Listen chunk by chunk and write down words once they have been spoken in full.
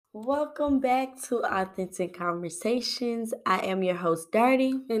Welcome back to Authentic Conversations. I am your host,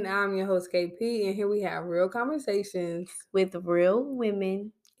 Darty, And I'm your host, KP, and here we have real conversations with real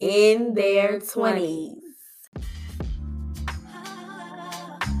women in their 20s.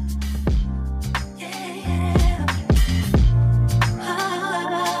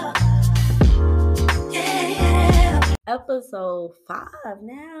 Episode 5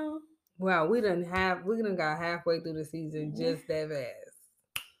 now. Wow, we done got halfway through the season just that fast.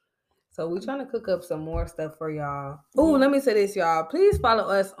 So we trying to cook up some more stuff for y'all. Oh, let me say this, y'all. Please follow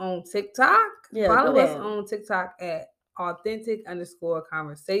us on TikTok. Follow us on TikTok at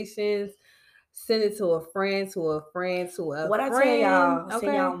authentic_conversations. Send it to a friend, to a friend, to a what friend. I tell y'all, okay?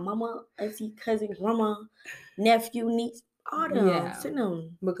 send y'all mama, auntie, cousin, grandma, nephew, niece, all them. Yeah. Send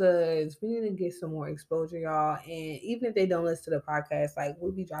them. Because we need to get some more exposure, y'all. And even if they don't listen to the podcast, like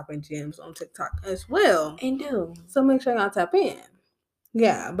we'll be dropping gems on TikTok as well. And do. So make sure y'all tap in.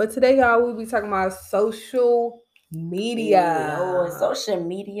 Yeah, but today, y'all, we'll be talking about social media. Social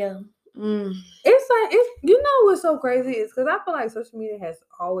media. It's like, what's so crazy is because I feel like social media has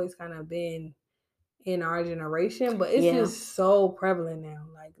always kind of been in our generation, but it's just so prevalent now.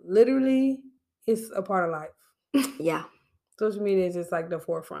 Like literally, it's a part of life. Yeah. Social media is just like the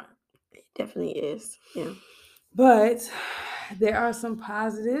forefront. It definitely is. Yeah. But there are some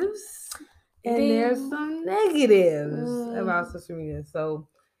positives and there's some negatives about social media. So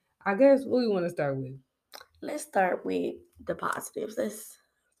I guess what we want to start with. Let's start with the positives.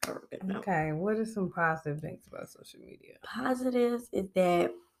 Okay, what are some positive things about social media? Positives is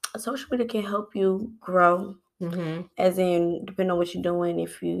that social media can help you grow. Mm-hmm. As in, depending on what you're doing,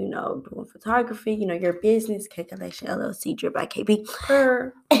 if you doing photography, your business, K Collection LLC, Drip by KB.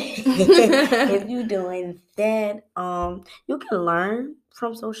 If you're doing that, you can learn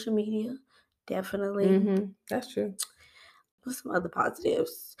from social media. Definitely. Mm-hmm. That's true. What's some other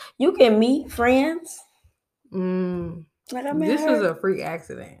positives? You can meet friends. Like I met this was a freak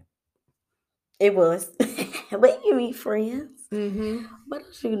accident. It was. But you meet friends. Mm-hmm. What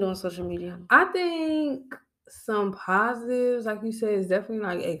else you can do on social media? I think some positives, like you said, is definitely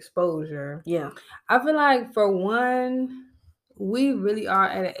like exposure. Yeah. I feel like for one, we really are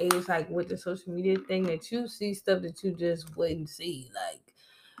at an age like with the social media thing that you see stuff that you just wouldn't see, like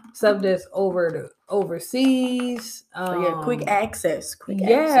stuff that's overseas. Quick access.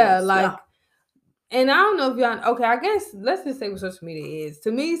 Like. And I don't know if y'all, okay, I guess let's just say what social media is.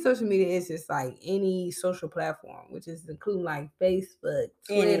 To me, social media is just like any social platform, which is including like Facebook,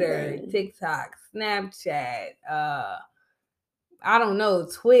 Twitter, TikTok, Snapchat, I don't know,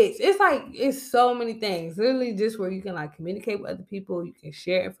 Twitch. It's so many things. Literally just where you can like communicate with other people, you can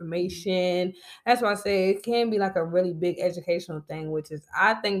share information. That's why I say it can be like a really big educational thing, which is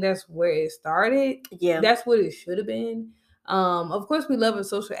I think that's where it started. Yeah. That's what it should have been. Of course we love a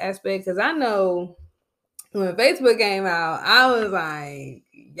social aspect because I know when Facebook came out, I was like,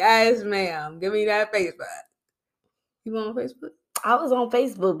 yes, ma'am, give me that Facebook. You on Facebook? I was on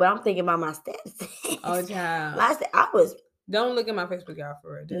Facebook, but I'm thinking about my status. Oh, child. I was. Don't look at my Facebook, y'all,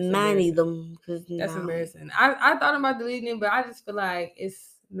 for it. Mine either. That's embarrassing. I thought about deleting it, but I just feel like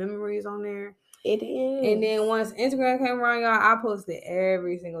it's memories on there. It is. And then once Instagram came around, y'all, I posted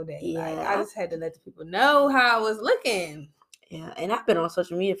every single day. Yeah. Like, I just had to let the people know how I was looking. Yeah, and I've been on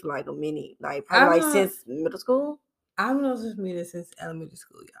social media for like a minute, probably since middle school. I've been on social media since elementary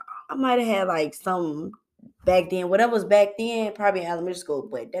school, y'all. I might have had like some back then, whatever was back then, probably in elementary school,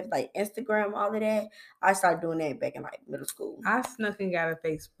 but that's like Instagram, all of that. I started doing that back in like middle school. I snuck and got a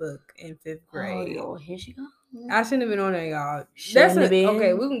Facebook in 5th grade. Oh, here she goes. I shouldn't have been on there, y'all.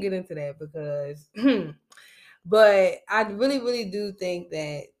 Okay, we can get into that because, but I really, really do think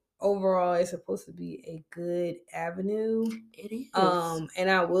that overall it's supposed to be a good avenue. It is. And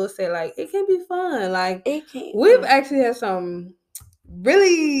I will say, like, it can be fun. Like, it can. We've actually had some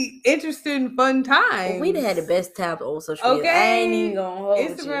really interesting, fun times. We had the best time on social media. I ain't even gonna hold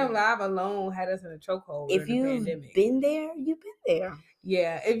Instagram Live alone had us in a chokehold. If you've been there, you've been there.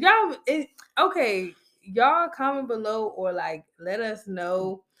 Yeah. If y'all, y'all comment below or like let us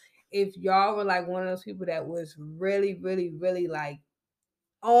know if y'all were like one of those people that was really, really, really like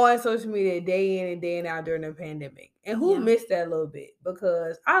on social media day in and day out during the pandemic, and who missed that a little bit,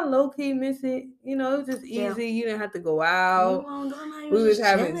 because I low-key miss it. It was just easy. You didn't have to go out. We was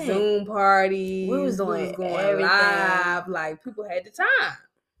having Zoom parties. We was going everything. Live. Like, people had the time.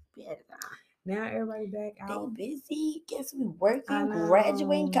 We had the time. Now everybody back out. They busy. Guess we working,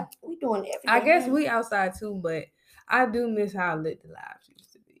 graduating. We doing everything. I guess we outside too, but I do miss how lit the lives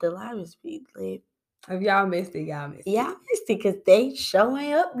used to be. The lives used to be lit. If y'all missed it, y'all missed it. Y'all missed it because they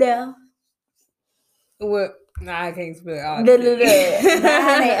showing up there. Well, Nah, I can't spell all Nah, they up the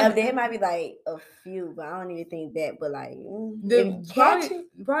there. It might be like a few, but I don't even think that. But like, if you the catch it,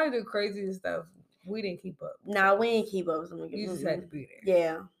 probably the craziest stuff we didn't keep up. nah, we ain't keep up. You just had to be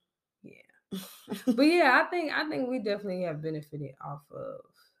there. Yeah. But yeah, I think we definitely have benefited off of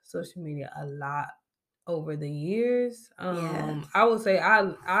social media a lot over the years. Yeah. I would say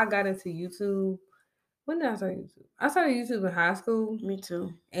I got into YouTube. When did I start YouTube? I started YouTube in high school. Me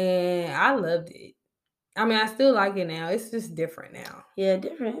too. And I loved it. I mean, I still like it now. It's just different now. Yeah,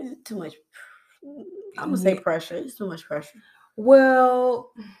 different. It's too much. I'm gonna say pressure. It's too much pressure.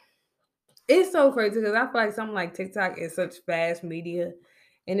 Well, it's so crazy because I feel like something like TikTok is such fast media.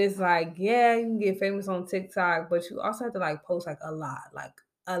 And it's like, yeah, you can get famous on TikTok, but you also have to like post like a lot.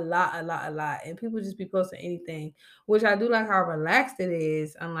 And people just be posting anything, which I do like how relaxed it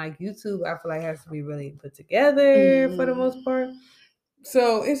is. Unlike YouTube, I feel like it has to be really put together for the most part.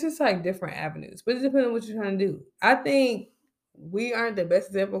 So it's just like different avenues, but it depends on what you're trying to do. I think we aren't the best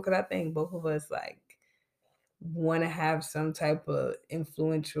example because I think both of us like want to have some type of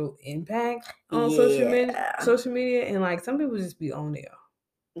influential impact on social media, and like some people just be on there.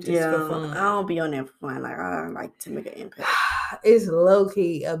 Just for fun. I don't be on there for fun. Like I like to make an impact. It's low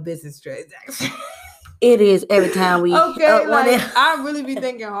key a business transaction. It is every time we I really be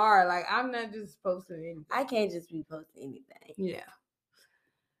thinking hard. Like I'm not just posting anything. I can't just be posting anything. Yeah.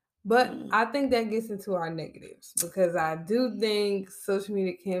 But I think that gets into our negatives because I do think social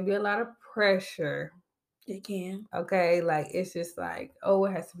media can be a lot of pressure. It can. Okay, like it's just like, oh,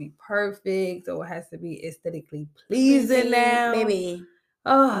 it has to be perfect, or it has to be aesthetically pleasing now. Maybe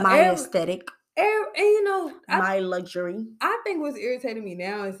my aesthetic. And you know, my luxury. I think what's irritating me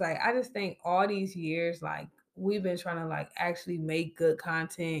now is like I just think all these years, like we've been trying to like actually make good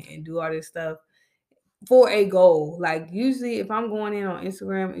content and do all this stuff for a goal. Like usually if I'm going in on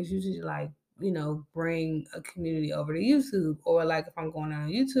Instagram, it's usually like, you know, bring a community over to YouTube. Or like if I'm going on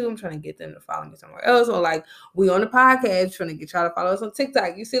YouTube, I'm trying to get them to follow me somewhere else. Or like we on the podcast trying to get y'all to follow us on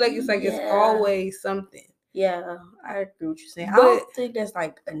TikTok. You see, like it's like it's always something. Yeah, I agree with you saying. But I don't think that's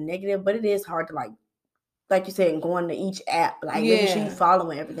like a negative, but it is hard to like you said, going to each app, like making sure you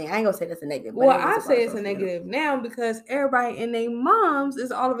following everything. I ain't gonna say that's a negative. Well, I say it's a negative now because everybody and their moms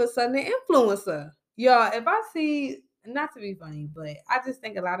is all of a sudden an influencer. Y'all, if I see, not to be funny, but I just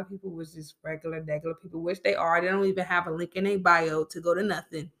think a lot of people was just regular people, which they are. They don't even have a link in their bio to go to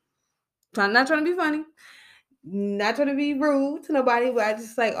nothing. Not trying to be funny, not trying to be rude to nobody, but I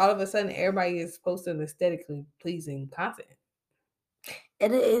just like all of a sudden everybody is posting aesthetically pleasing content.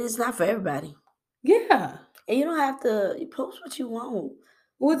 It is not for everybody. Yeah. And you don't have to post what you want.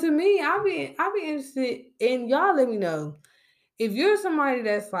 Well, to me, I'll be interested in y'all. Let me know if you're somebody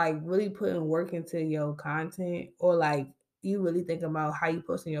that's like really putting work into your content, or like you really think about how you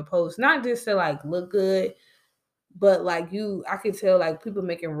posting your posts, not just to like look good, but like I could tell like people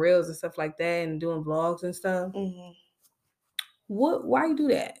making reels and stuff like that and doing vlogs and stuff. Mm-hmm. Why you do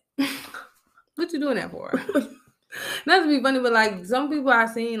that? What you doing that for? Not to be funny, but like some people I've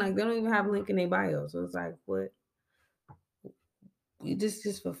seen, like they don't even have a link in their bio. So it's like, what? You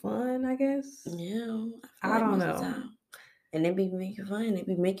just for fun, I guess? Yeah. I don't know. And they be making fun. They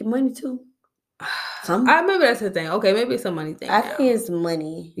be making money too. Maybe that's the thing. Okay, maybe it's a money thing. I think it's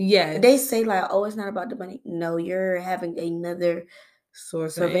money. Yeah. They say like, oh, it's not about the money. No, you're having another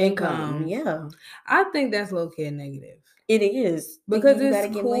source of income. Yeah. I think that's low-key negative. It is. Because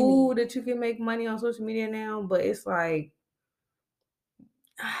it's cool that you can make money on social media now, but it's like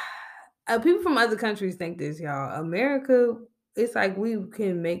people from other countries think this, y'all. America, it's like we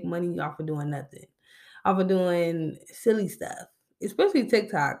can make money off of doing nothing, off of doing silly stuff, especially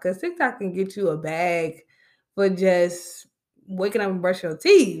TikTok, because TikTok can get you a bag for just waking up and brushing your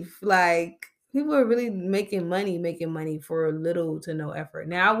teeth. Like people are really making money for little to no effort.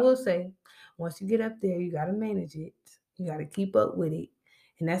 Now I will say, once you get up there, you got to manage it. You got to keep up with it.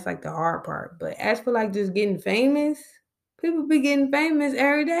 And that's like the hard part. But as for like just getting famous, people be getting famous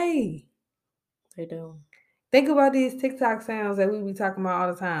every day. They do. Think about these TikTok sounds that we be talking about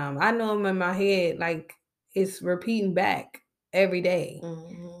all the time. I know them in my head, like it's repeating back every day.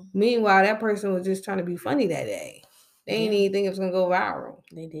 Mm-hmm. Meanwhile, that person was just trying to be funny that day. They didn't even think it was going to go viral.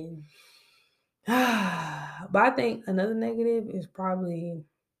 They did. But I think another negative is probably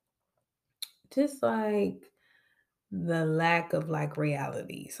just like the lack of like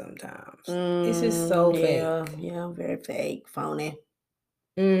reality sometimes. It's just so fake. Yeah, very fake, phony.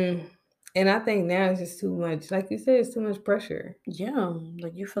 And I think now it's just too much. Like you said, it's too much pressure. Yeah,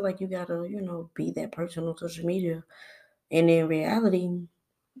 like you feel like you gotta, be that person on social media, and in reality,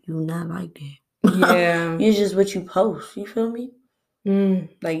 you're not like that. Yeah, it's just what you post. You feel me?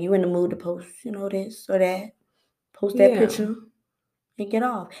 Like you in the mood to post, this or that. post that picture, and get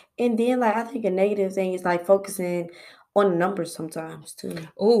off. And then, like, I think a negative thing is like focusing on the numbers sometimes too.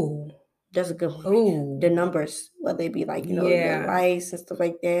 Oh, that's a good one. Ooh. The numbers, whether they be like, your likes and stuff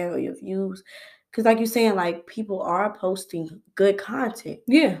like that, or your views. Because like you're saying, like, people are posting good content.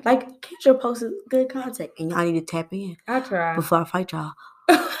 Yeah. Like, Kendra posted good content, and y'all need to tap in. I try. Before I fight y'all.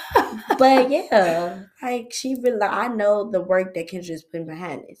 But yeah, like, she really, like, I know the work that Kendra is putting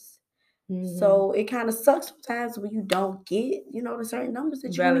behind this. Mm-hmm. So it kind of sucks sometimes when you don't get, the certain numbers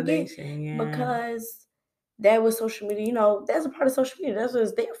that you want to get. Because that was social media, that's a part of social media. That's what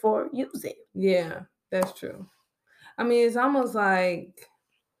it's there for. Use it. Yeah, that's true. I mean, it's almost like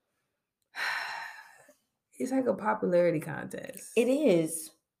it's like a popularity contest. It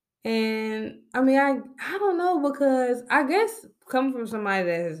is. And I mean, I don't know, because I guess coming from somebody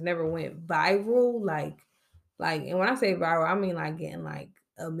that has never went viral, like, and when I say viral, I mean like getting like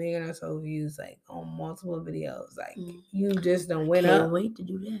 1 million or so views, like on multiple videos. Like, you just don't win up. Can't wait to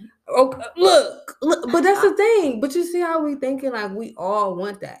do that. Okay, look, but that's the thing. But you see how we thinking, like, we all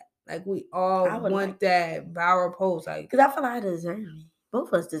want that. Like, we all want that viral post. Like, because I feel like I deserve it. Both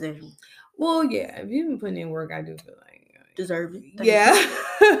of us deserve it. Well, yeah, if you've been putting in work, I do feel like deserve it. Yeah.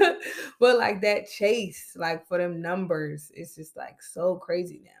 But like that chase, like for them numbers, it's just like so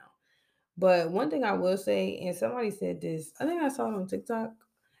crazy now. But one thing I will say, and somebody said this, I think I saw it on TikTok.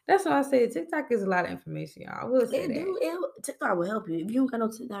 That's what I said. TikTok is a lot of information, y'all. I will say that. TikTok will help you. If you don't got no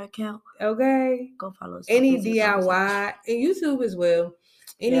TikTok account, okay, go follow us. Any DIY and YouTube as well.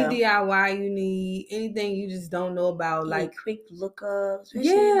 Any DIY you need, anything you just don't know about, like quick lookups.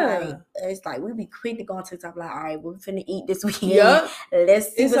 Yeah, it's like we be quick to go on TikTok. Like, all right, we're finna eat this weekend. Yep.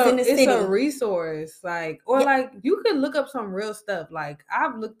 Let's see what's in the city. It's a resource, like, or like you could look up some real stuff. Like,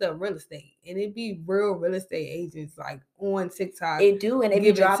 I've looked up real estate, and it be real estate agents like on TikTok. It do, and they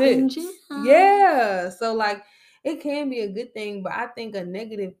be dropping gems. Yeah, so like it can be a good thing, but I think a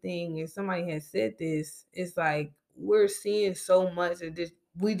negative thing, and somebody has said this, is like we're seeing so much of this.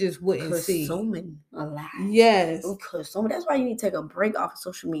 We just wouldn't see. Consuming a lot. Yes. Consuming. That's why you need to take a break off of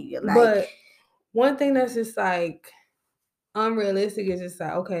social media. Like, but one thing that's just like unrealistic is just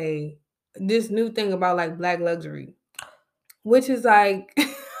like, okay, this new thing about like Black luxury, which is like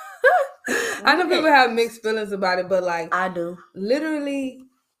I know people have mixed feelings about it, but like I do. Literally,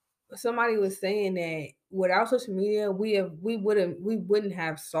 somebody was saying that without social media, we wouldn't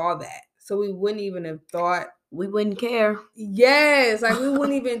have saw that. So we wouldn't even have thought. We wouldn't care. Yes, like we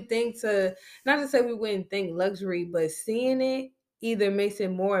wouldn't even think to, not to say we wouldn't think luxury, but seeing it either makes it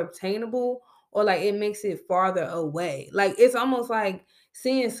more obtainable or like it makes it farther away. Like, it's almost like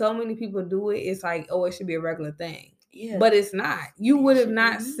seeing so many people do it, it's like, oh, it should be a regular thing. Yeah. But it's not. You would have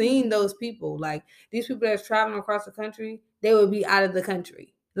not seen those people. Like, these people that's traveling across the country, they would be out of the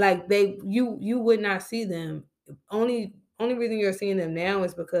country. Like, you would not see them. Only reason you're seeing them now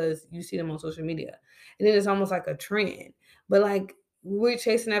is because you see them on social media. And then it's almost like a trend. But like, we're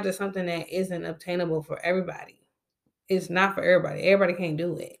chasing after something that isn't obtainable for everybody. It's not for everybody. Everybody can't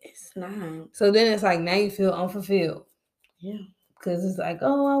do it. It's not. So then it's like, now you feel unfulfilled. Yeah. Because it's like,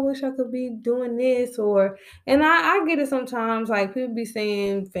 oh, I wish I could be doing this. And I get it sometimes. Like, people be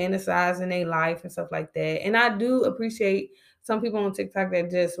saying fantasizing their life and stuff like that. And I do appreciate some people on TikTok that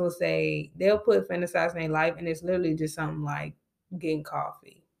just will say, they'll put fantasizing their life, and it's literally just something like getting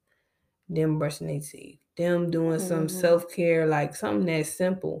coffee, them brushing their teeth, them doing some self-care, like something that's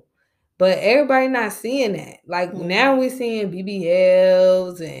simple. But everybody not seeing that. Like, now we're seeing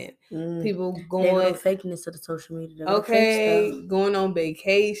BBLs and people going fakeness of the social media. Okay, going on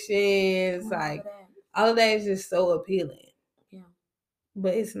vacations, like all of that is just so appealing. Yeah,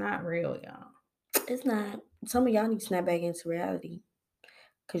 but it's not real, y'all. It's not. Some of y'all need to snap back into reality.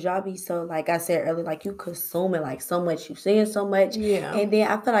 Cause y'all be so, like I said earlier, like you consuming like so much, you seeing so much. Yeah. And then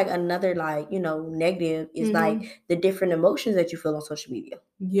I feel like another like, negative is like the different emotions that you feel on social media.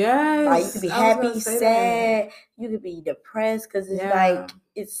 Yes. Like you could be happy, sad, you could be depressed, because it's like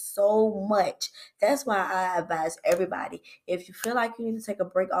it's so much. That's why I advise everybody, if you feel like you need to take a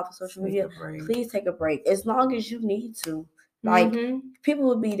break off of social media, please take a break. As long as you need to. Like people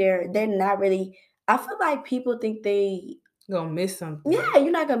will be there. They're not really, I feel like people think they gonna miss something. Yeah, you're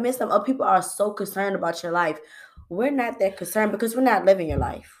not gonna miss them. Or people are so concerned about your life. We're not that concerned because we're not living your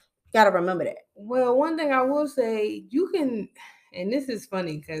life. You gotta remember that. Well, one thing I will say, you can, and this is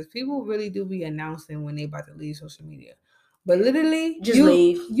funny because people really do be announcing when they about to leave social media. But literally, just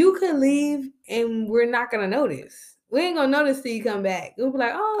leave. You can leave and we're not gonna notice. We ain't gonna notice till you come back. We'll be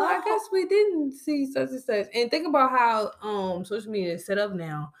like, oh, I guess we didn't see such and such. And think about how social media is set up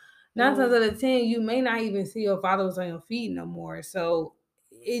now. 9 times out of 10, you may not even see your followers on your feed no more. So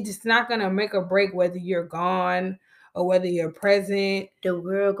it's not gonna make or break whether you're gone or whether you're present, the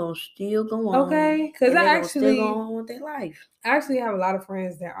world gonna still go on. Okay, because I actually still go on with their life. I actually have a lot of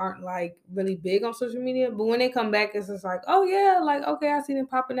friends that aren't like really big on social media, but when they come back, it's just like, oh yeah, like okay, I see them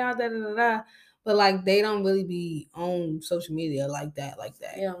popping out, da da da da. But like they don't really be on social media like that.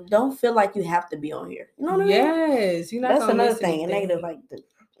 Yeah, don't feel like you have to be on here. You know what I mean? Yes, you're not. That's another thing. A negative, like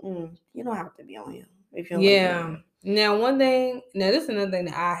you don't have to be on here if you don't yeah. want to Now this is another thing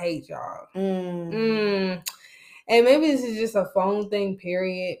that I hate, y'all. And maybe this is just a phone thing,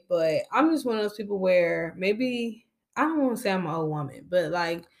 period. But I'm just one of those people where maybe I don't want to say I'm an old woman, but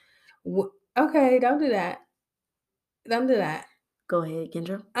like, okay, don't do that. Don't do that. Go ahead,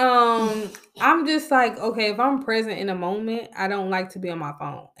 Kendra. I'm just like, okay, if I'm present in a moment, I don't like to be on my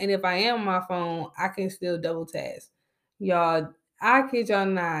phone. And if I am on my phone, I can still double task. Y'all, I kid y'all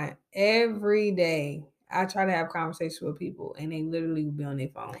not, every day I try to have conversations with people and they literally will be on their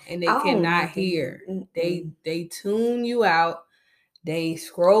phone and they cannot hear. They tune you out. They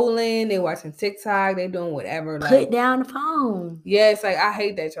scrolling, they watching TikTok, they doing whatever. Put down the phone. Yeah, it's like I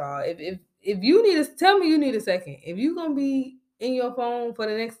hate that, y'all. If you need to tell me you need a second. If you gonna be in your phone for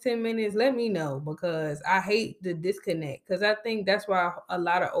the next 10 minutes, let me know because I hate the disconnect. Because I think that's why a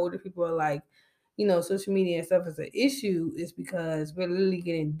lot of older people are like, social media and stuff is an issue is because we're literally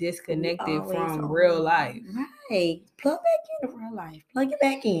getting disconnected from real life. Right. Plug back into real life. Plug it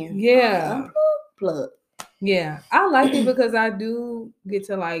back in. Yeah. Plug. Yeah. I like it because I do get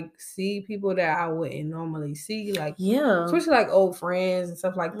to like see people that I wouldn't normally see. Like, especially like old friends and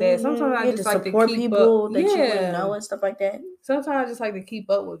stuff like that. Sometimes I just like to keep people up. that you wouldn't know and stuff like that. Sometimes I just like to keep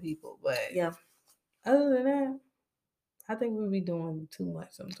up with people. But yeah. Other than that, I think we be doing too much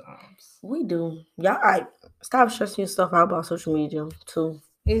sometimes. We do. Y'all stop stressing yourself out about social media too.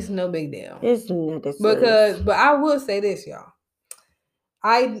 It's no big deal. It's not that serious. But I will say this, y'all.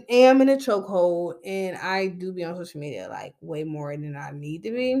 I am in a chokehold and I do be on social media like way more than I need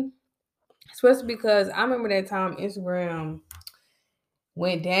to be. Especially because I remember that time Instagram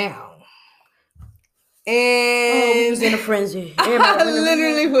went down. And we was in a frenzy. I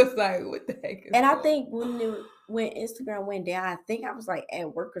literally was like, what the heck is And I think when Instagram went down, I think I was like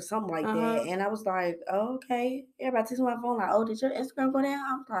at work or something like that. And I was like, oh, okay. Everybody takes my phone like, oh, did your Instagram go down?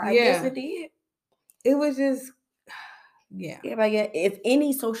 I'm like, I guess it did. It was just Everybody, if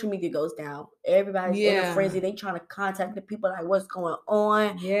any social media goes down, everybody's in a frenzy. They trying to contact the people like what's going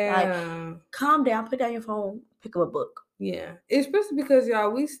on. Like, calm down, put down your phone, pick up a book. Yeah, especially because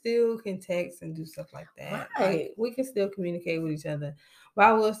y'all, we still can text and do stuff like that. Right. Like, we can still communicate with each other. But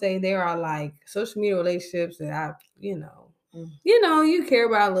I will say there are like social media relationships that I, you care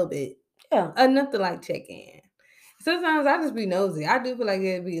about a little bit. Yeah. Enough to like check in. Sometimes I just be nosy. I do feel like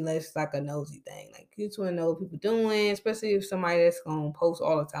it'd be less like a nosy thing. Like you just want to know what people doing, especially if somebody that's gonna post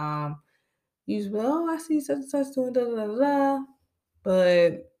all the time. You just be, oh, I see such and such doing da da da da.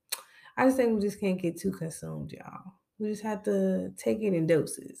 But I just think we just can't get too consumed, y'all. We just have to take it in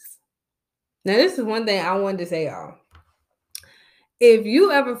doses. Now, this is one thing I wanted to say, y'all. If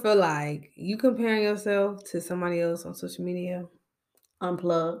you ever feel like you comparing yourself to somebody else on social media,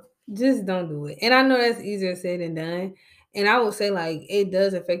 unplug. Just don't do it. And I know that's easier said than done. And I would say like it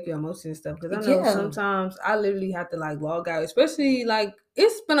does affect your emotions and stuff because I know sometimes I literally have to like log out, especially like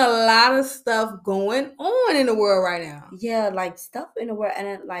it's been a lot of stuff going on in the world right now. Yeah, like stuff in the world, and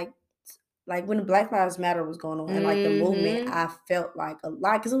it, like when the Black Lives Matter was going on and like the movement, I felt like a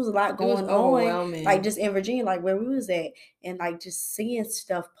lot because it was a lot going on, like just in Virginia, like where we was at, and like just seeing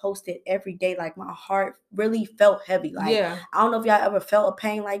stuff posted every day, like my heart really felt heavy. Like I don't know if y'all ever felt a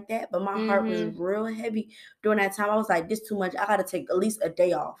pain like that, but my heart was real heavy during that time. I was like, this too much. I gotta take at least a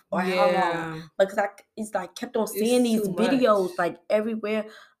day off or how long, because it's like kept on seeing these videos like everywhere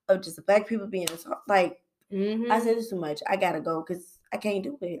of just Black people being like. I said it's too much. I gotta go because I can't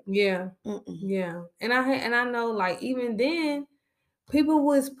do it. Yeah. Yeah. And I know like even then people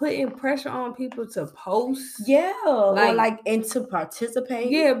was putting pressure on people to post. Yeah. And to participate.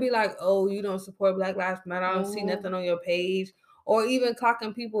 Yeah, be like, oh, you don't support Black Lives Matter. I don't see nothing on your page. Or even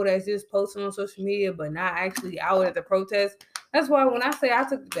clocking people that's just posting on social media but not actually out at the protest. That's why when I say I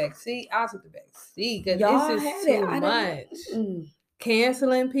took the back seat, I took the back seat. Because it's just too much.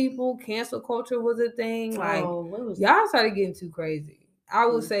 Canceling people, cancel culture was a thing. Like y'all started getting too crazy. I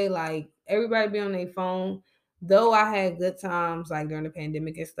would say like everybody be on their phone. Though I had good times like during the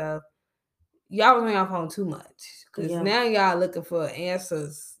pandemic and stuff, y'all was on your phone too much. Cause now y'all looking for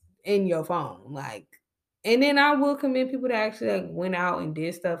answers in your phone. Like, and then I will commend people that actually like went out and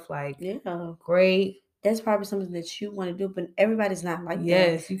did stuff like great. that's probably something that you want to do, but everybody's not like that.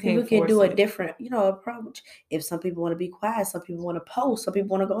 Yes, you can't. People can do a different, approach. If some people want to be quiet, some people want to post, some people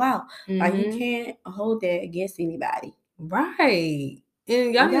want to go out. Like you can't hold that against anybody. Right.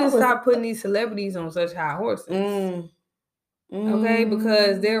 And y'all need to stop putting these celebrities on such high horses. Okay,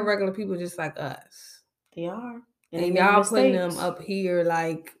 because they're regular people just like us. They are. And y'all putting them up here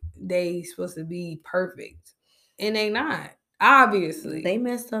like they supposed to be perfect. And they not. Obviously. They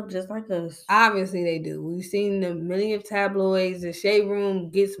messed up just like us. Obviously they do. We've seen the million of tabloids. The Shade Room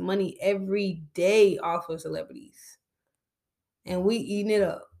gets money every day off of celebrities. And we eating it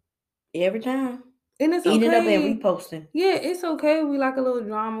up. Every time. And it's eating okay. it up and reposting. Yeah, it's okay. We like a little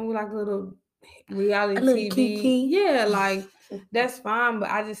drama. We like a little reality TV. Kiki. Yeah, like that's fine. But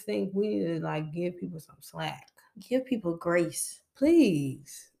I just think we need to like give people some slack. Give people grace.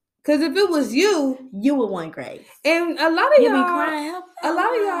 Please. Because if it was you would want grace. And a lot of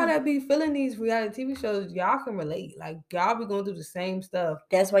y'all that be feeling these reality TV shows, y'all can relate. Like y'all be going through the same stuff.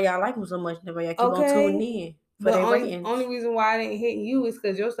 That's why y'all like them so much. That's why y'all keep on tuning in. But only reason why it ain't hitting you is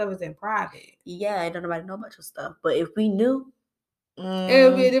because your stuff is in private. Yeah, don't nobody know about your stuff. But if we knew, it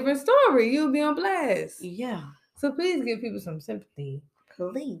would be a different story. You would be on blast. Yeah. So please give people some sympathy.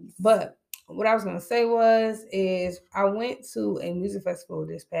 Please. But what I was gonna say is I went to a music festival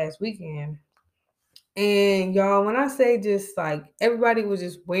this past weekend, and y'all, when I say just like everybody was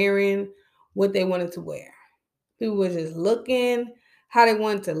just wearing what they wanted to wear, people were just looking how they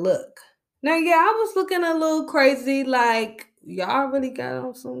wanted to look. Now, yeah, I was looking a little crazy, like y'all really got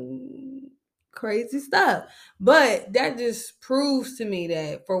on some crazy stuff, but that just proves to me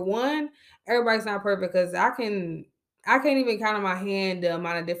that for one, everybody's not perfect because I can't even count on my hand the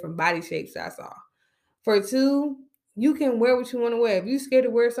amount of different body shapes I saw. For two, you can wear what you want to wear. If you're scared to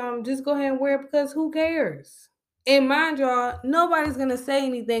wear something, just go ahead and wear it because who cares? And mind y'all, nobody's gonna say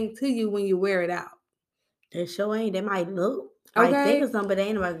anything to you when you wear it out. They sure ain't. They might look like think of something, but they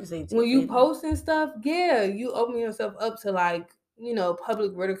ain't nobody gonna say when you posting stuff, yeah, you open yourself up to like,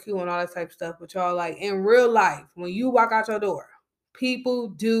 public ridicule and all that type of stuff. But y'all, like in real life, when you walk out your door, people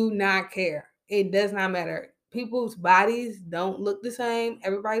do not care. It does not matter. People's bodies don't look the same.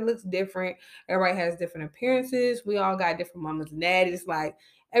 Everybody looks different. Everybody has different appearances. We all got different mamas and daddies. Like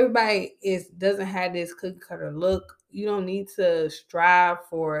everybody doesn't have this cookie cutter look. You don't need to strive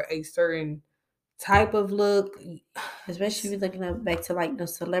for a certain type of look, especially looking back to like the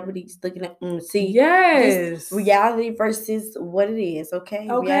celebrities looking at yes, reality versus what it is. Okay,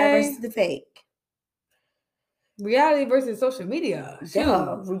 reality versus the fake. Reality versus social media.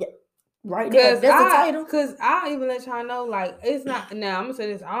 Yeah, right there. That's the title. Because I even let y'all know, like, it's not. Now I'm gonna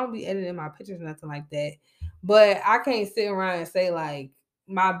say this: I don't be editing my pictures, nothing like that. But I can't sit around and say like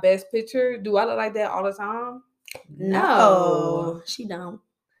my best picture. Do I look like that all the time? No, she don't.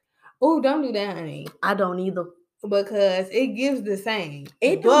 Oh, don't do that, honey. I don't either. Because it gives the same.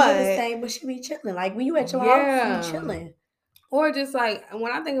 It don't give the same, but she be chilling. Like when you at your house, you chilling. Or just like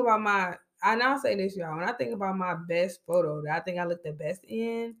when I think about I'll say this, y'all. When I think about my best photo that I think I look the best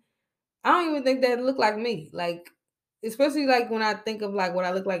in, I don't even think that look like me. Like, especially like when I think of like what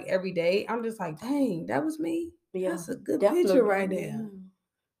I look like every day, I'm just like, dang, that was me. Yeah, that's a good picture right there.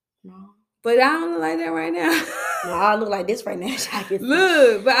 No. But I don't look like that right now. No, I look like this right now.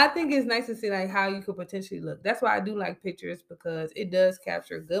 Look, but I think it's nice to see like how you could potentially look. That's why I do like pictures, because it does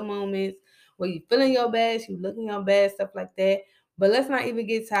capture good moments where you feeling your best, you looking your best, stuff like that. But let's not even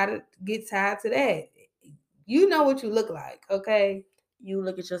get tied to that. You know what you look like, okay? You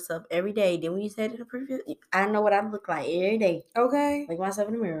look at yourself every day. Then when you said in the previous, I know what I look like every day. Okay. Like myself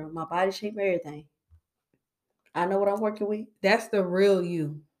in the mirror, my body shape, everything. I know what I'm working with. That's the real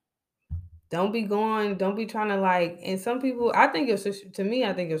you. Don't be trying to like, and some people, I think your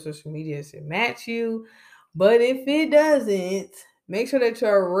social media should match you. But if it doesn't, make sure that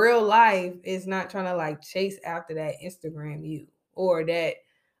your real life is not trying to like chase after that Instagram you or that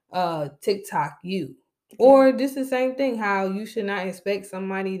TikTok you. Or just the same thing, how you should not expect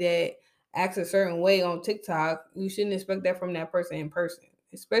somebody that acts a certain way on TikTok. You shouldn't expect that from that person in person.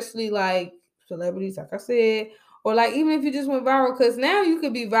 Especially like celebrities, like I said, or like even if you just went viral, because now you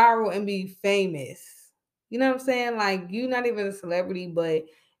could be viral and be famous. You know what I'm saying? Like you're not even a celebrity, but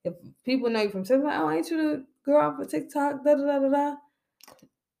if people know you from TikTok, like, oh, ain't you the girl off of TikTok? Da da da da da.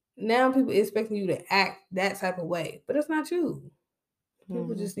 Now people expecting you to act that type of way, but it's not you.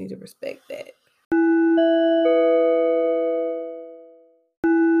 People just need to respect that.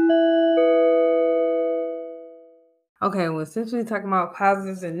 Okay, well, since we're talking about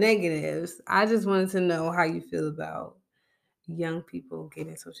positives and negatives, I just wanted to know how you feel about young people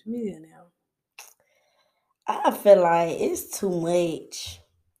getting social media now. I feel like it's too much.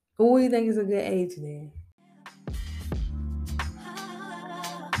 What do you think is a good age then?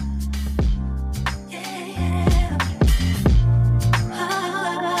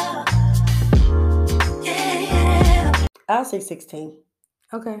 I'll say 16.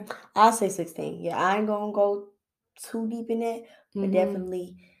 Okay. I'll say 16. Yeah, I ain't gonna go too deep in that, but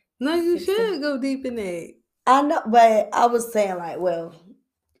definitely. No, you 16. Should go deep in that. I know, but I was saying like, well,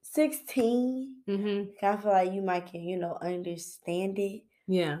 16. I feel like you might can, understand it.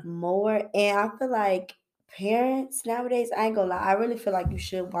 Yeah. More, and I feel like parents nowadays, I ain't gonna lie, I really feel like you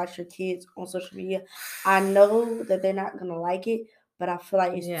should watch your kids on social media. I know that they're not gonna like it, but I feel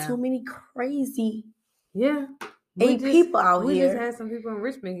like it's too many crazy. Yeah. People out here. We just had some people in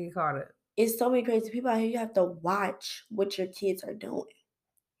Richmond get caught up. It's so many crazy people out here. You have to watch what your kids are doing.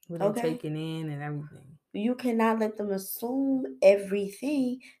 What they're taking in and everything. You cannot let them assume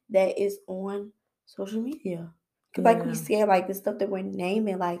everything that is on social media. Because like we said, like the stuff that we're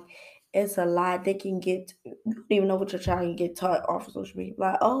naming, like it's a lot. They can get, you don't even know what your child can get taught off of social media.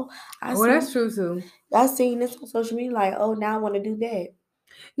 Like, that's true too. I seen this on social media. Like, now I want to do that.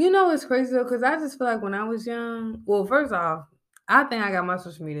 It's crazy though, because I just feel like when I was young, well, first off, I think I got my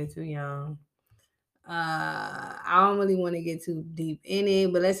social media too young. I don't really want to get too deep in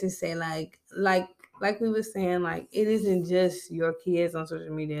it, but let's just say like we were saying, like it isn't just your kids on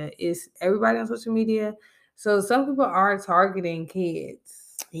social media; it's everybody on social media. So some people are targeting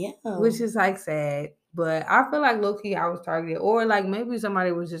kids, which is like sad. But I feel like low key I was targeted, or like maybe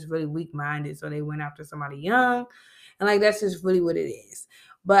somebody was just really weak minded, so they went after somebody young, and like that's just really what it is.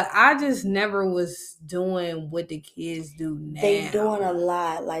 But I just never was doing what the kids do now. They doing a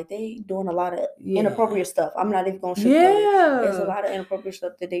lot. Like, they doing a lot of inappropriate stuff. I'm not even going to sugarcoat it. There's a lot of inappropriate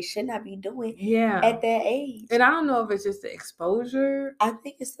stuff that they should not be doing at that age. And I don't know if it's just the exposure. I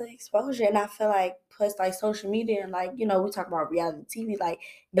think it's the exposure. And I feel like, plus, like, social media and, like, we talk about reality TV. Like,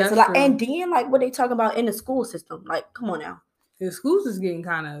 it's a lot. True. And then, like, what they talk about in the school system. Like, come on now. The schools is getting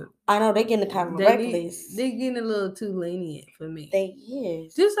kind of. I know they're getting kind of reckless. They're getting a little too lenient for me. They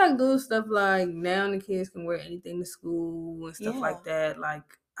is. Just like little stuff like now the kids can wear anything to school and stuff like that. Like,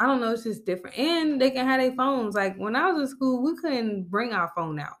 I don't know, it's just different. And they can have their phones. Like when I was in school, we couldn't bring our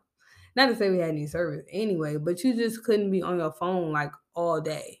phone out. Not to say we had any service anyway, but you just couldn't be on your phone like all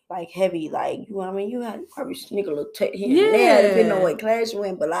day. Like heavy, like you know what I mean? You had to probably sneak a little here and there, depending on what class you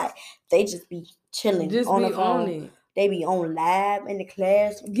in, but like they just be chilling just on be the phone. On it. They be on lab in the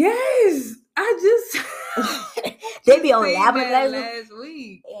class. Yes, I just they be on lab in the class last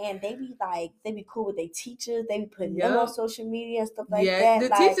week, and they be cool with their teachers. They be putting them on social media and stuff like that. The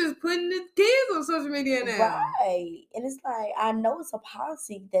teachers putting the kids on social media now, right? And it's like I know it's a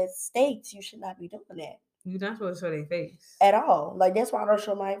policy that states you should not be doing that. You're not supposed to show their face at all. Like that's why I don't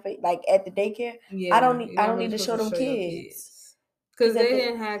show my face. Like at the daycare, I don't need to show them kids. Because they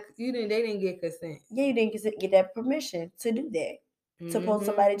didn't get consent. Yeah, you didn't get that permission to do that, to post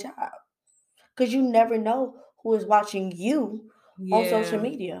somebody's job. Because you never know who is watching you on social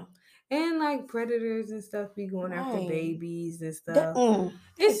media. And like predators and stuff be going after babies and stuff.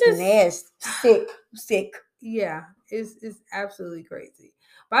 It's just nasty. Sick. Yeah, it's absolutely crazy.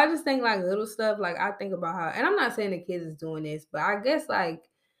 But I just think like little stuff, like I think about how, and I'm not saying the kids is doing this, but I guess like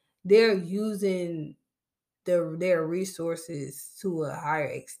they're using their resources to a higher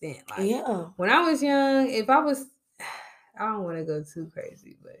extent. Like when I was young, if I was, I don't want to go too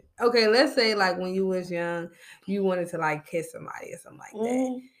crazy, but okay, let's say like when you was young, you wanted to like kiss somebody or something like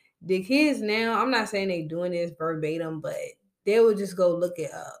that. The kids now, I'm not saying they doing this verbatim, but they would just go look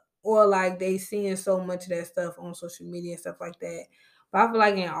it up. Or like they seeing so much of that stuff on social media and stuff like that. But I feel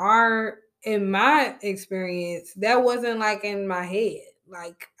like in my experience, that wasn't like in my head.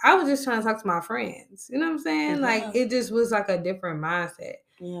 Like I was just trying to talk to my friends. You know what I'm saying? Yeah. Like it just was like a different mindset.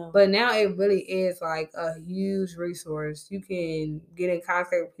 Yeah. But now it really is like a huge resource. You can get in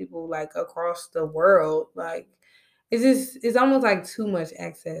contact with people like across the world. Like it's almost like too much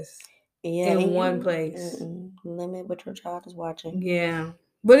access in one place. Limit what your child is watching. Yeah.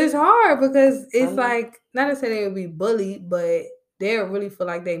 But it's hard because it's like, not to say they would be bullied, but they really feel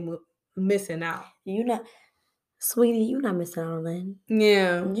like they missing out. Sweetie, you're not missing out on that.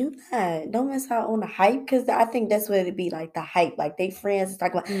 Yeah. You not. Don't miss out on the hype, because I think that's what it'd be, like the hype. Like they friends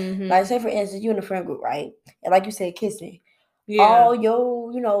talking about, like say for instance, you in a friend group, right? And like you said, kissing. Yeah. All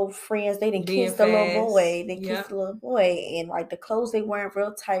your, friends, they didn't kiss the little boy. They kissed the little boy. And like the clothes they wearing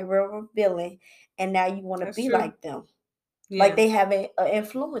real tight, real revealing. And now you want to be like them. Yeah. Like they have an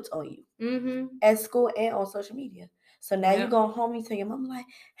influence on you at school and on social media. So now you go home, you tell your mom like,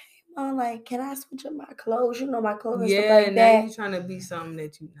 like, can I switch up my clothes? My clothes and stuff like that. Yeah, now you're trying to be something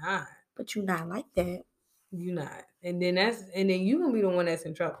that you're not. But you're not like that. You not. And then you gonna be the one that's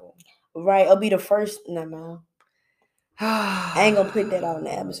in trouble. Right. I'll be the first. No. I ain't gonna put that out in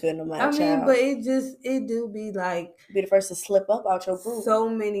the atmosphere no matter. I mean, but it do be like be the first to slip up out your group. So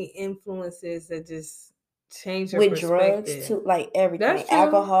many influences that just change your perspective. With drugs too, like everything,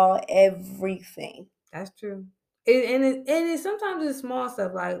 alcohol, everything. That's true. And sometimes it's small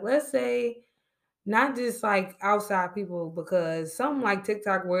stuff. Like let's say, not just like outside people, because something like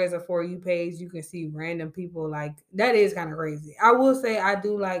TikTok, where it's a For You page, you can see random people. Like that is kind of crazy. I will say I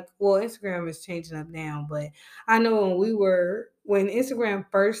do like, well, Instagram is changing up now, but I know when Instagram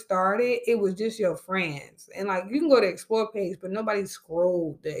first started, it was just your friends. And like you can go to Explore page, but nobody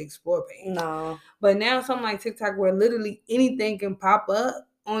scrolled the Explore page. No. But now something like TikTok, where literally anything can pop up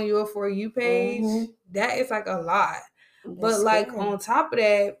on your For You page, that is like a lot. That's but like scary. On top of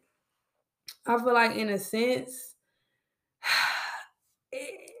that, I feel like in a sense,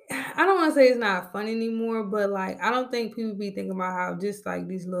 I don't want to say it's not fun anymore, but like I don't think people be thinking about how just like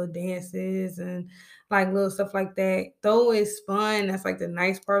these little dances and like little stuff like that. Though it's fun, that's like the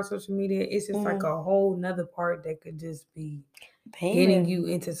nice part of social media. It's just like a whole nother part that could just be getting you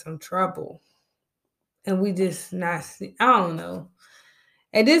into some trouble. And we just not, I don't know.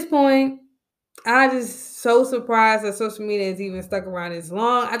 At this point, I just so surprised that social media has even stuck around this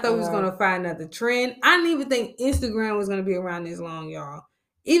long. I thought we was gonna find another trend. I didn't even think Instagram was gonna be around this long, y'all.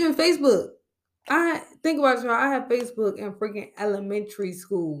 Even Facebook. I think about it, y'all. I had Facebook in freaking elementary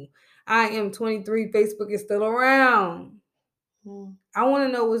school. I am 23. Facebook is still around. I want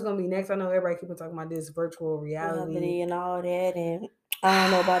to know what's gonna be next. I know everybody keep talking about this virtual reality and all that, and I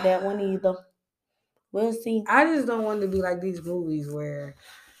don't know about that one either. We'll see. I just don't want it to be like these movies where,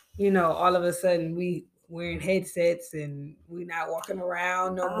 all of a sudden we wearing headsets and we not walking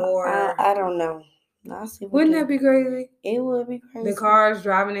around no more. I don't know. Wouldn't that be crazy? It would be crazy. The cars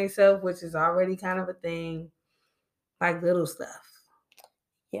driving themselves, which is already kind of a thing, like little stuff.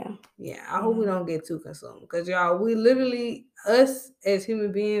 Yeah. Yeah. I hope we don't get too consumed, because y'all, we literally, us as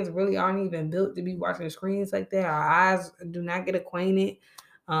human beings, really aren't even built to be watching screens like that. Our eyes do not get acquainted.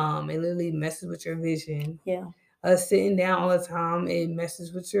 It literally messes with your vision. Yeah. Us sitting down all the time, it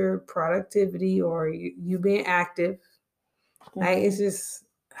messes with your productivity or you being active. Like it's just,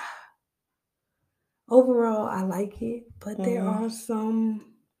 overall, I like it, but there are some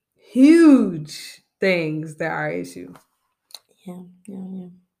huge things that are issues. Yeah.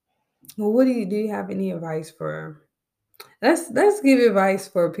 Well, do you have any advice for? Let's give advice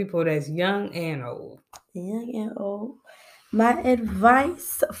for people that's young and old. Young and old. My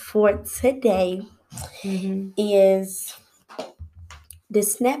advice for today is to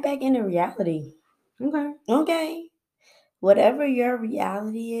snap back into reality. Okay. Whatever your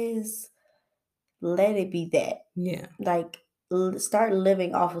reality is, let it be that. Yeah. Like, start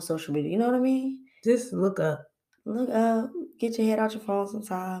living off of social media. You know what I mean? Just look up. Look up. Get your head out your phone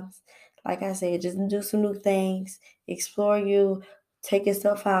sometimes. Like I said, just do some new things. Explore you. Take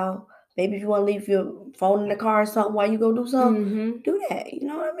yourself out. Maybe if you want to leave your phone in the car or something while you go do something, do that. You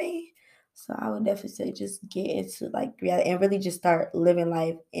know what I mean? So I would definitely say just get into like reality and really just start living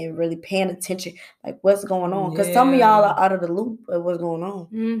life and really paying attention, like what's going on. Because some of y'all are out of the loop of what's going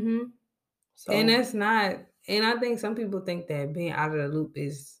on. So, and that's not, and I think some people think that being out of the loop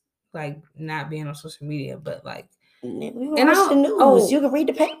is like not being on social media, but like, we watch the news. You can read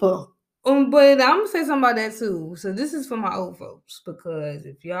the paper. But I'm gonna say something about that too. So this is for my old folks, because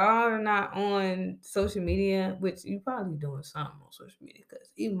if y'all are not on social media, which you probably doing something on social media, because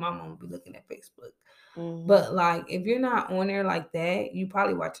even my mom will be looking at Facebook. But like, if you're not on there like that, you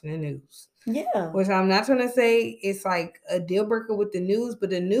probably watching the news. Yeah. Which I'm not trying to say it's like a deal breaker with the news,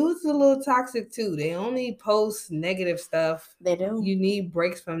 but the news is a little toxic too. They only post negative stuff. They do. You need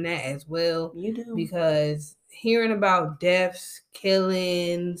breaks from that as well. You do. Because hearing about deaths,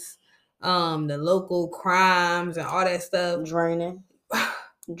 killings, the local crimes and all that stuff.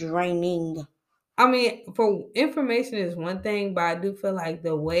 Draining. I mean, for information is one thing, but I do feel like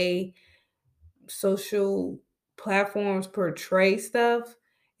the way social platforms portray stuff,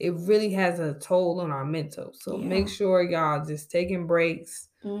 it really has a toll on our mental. So make sure y'all just taking breaks.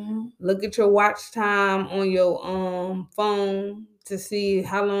 Look at your watch time on your phone to see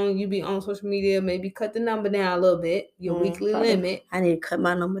how long you be on social media. Maybe cut the number down a little bit, your weekly limit. I need to cut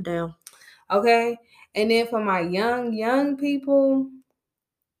my number down. Okay. And then for my young people,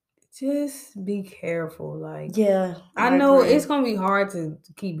 just be careful. Like, I know it's gonna be hard to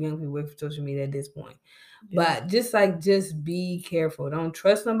keep young people away from social media at this point. But just be careful. Don't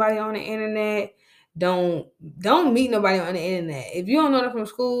trust nobody on the internet. Don't meet nobody on the internet. If you don't know them from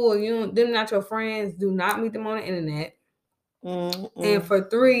school or them not your friends, do not meet them on the internet. And for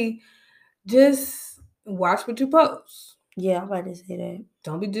 3, just watch what you post. Yeah, I'm about to say that.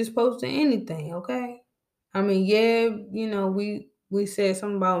 Don't be just posting anything, okay? I mean, yeah, you know, we said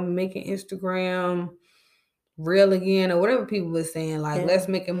something about making Instagram real again or whatever people were saying, like, let's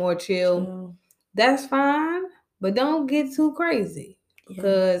make it more chill. That's fine, but don't get too crazy.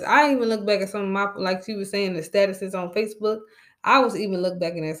 Because I even look back at some of my, like she was saying, the statuses on Facebook. I was even look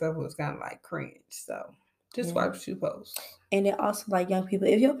back at that stuff, it was kind of like cringe. So just watch what you post. And then also, like, young people,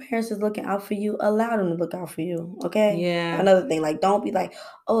 if your parents is looking out for you, allow them to look out for you, okay? Yeah. Another thing, like, don't be like,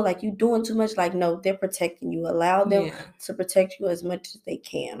 oh, like, you doing too much. Like, no, they're protecting you. Allow them to protect you as much as they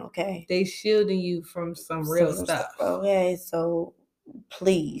can, okay? They shielding you from some real stuff. Okay, so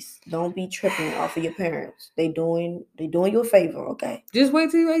please don't be tripping off of your parents. They doing you a favor, okay? Just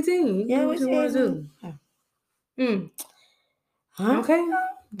wait till you're 18. You do what you want to do. Okay.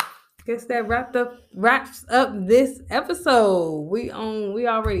 Guess that wraps up this episode. We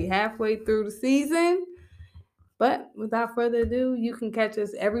already halfway through the season. But without further ado, you can catch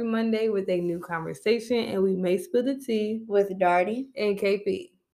us every Monday with a new conversation, and we may spill the tea with Darty and KP.